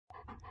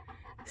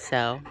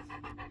So,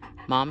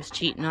 Mom's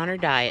cheating on her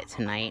diet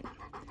tonight,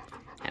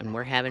 and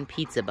we're having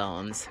pizza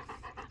bones.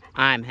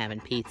 I'm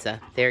having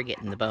pizza. They're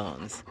getting the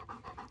bones.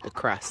 The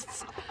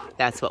crusts.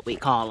 That's what we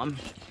call them.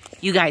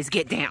 You guys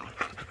get down.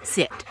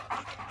 Sit.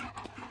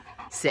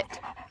 Sit.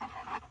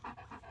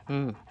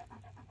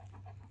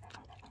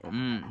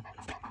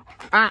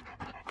 Ah!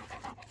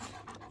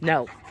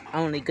 No,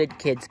 only good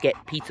kids get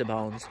pizza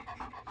bones.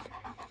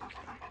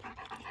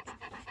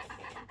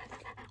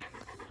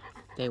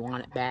 They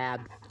want it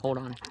bad. Hold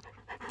on.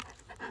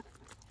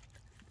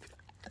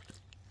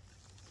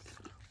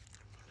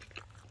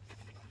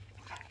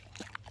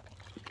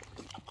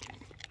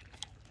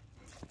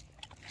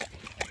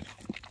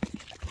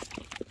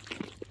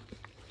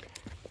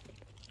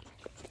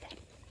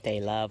 They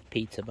love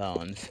pizza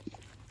bones.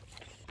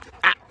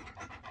 Ah!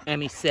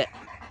 Emmy, sit.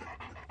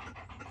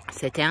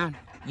 Sit down.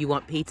 You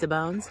want pizza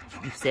bones?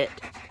 You sit.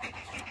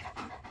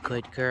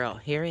 Good girl.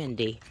 Here,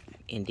 Indy.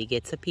 Indy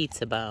gets a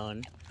pizza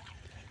bone.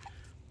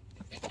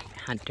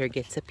 Hunter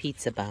gets a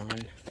pizza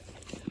bone.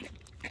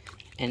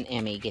 And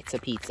Emmy gets a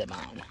pizza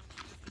bone.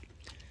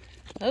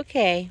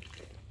 Okay.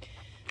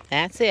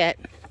 That's it.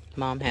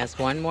 Mom has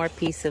one more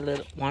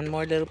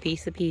little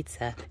piece of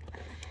pizza.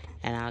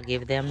 And I'll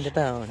give them the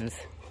bones.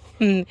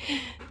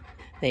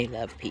 They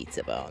love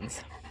pizza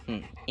bones.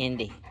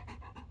 Indy,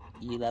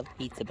 you love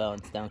pizza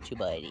bones, don't you,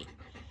 buddy?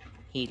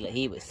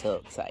 He was so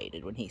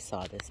excited when he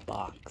saw this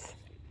box.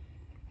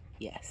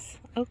 Yes.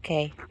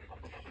 Okay.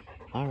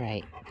 All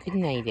right. Good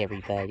night,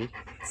 everybody.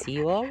 See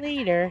you all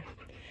later.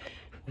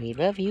 We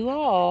love you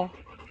all.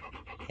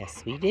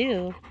 Yes, we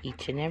do.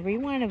 Each and every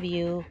one of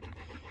you.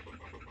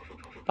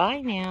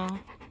 Bye now.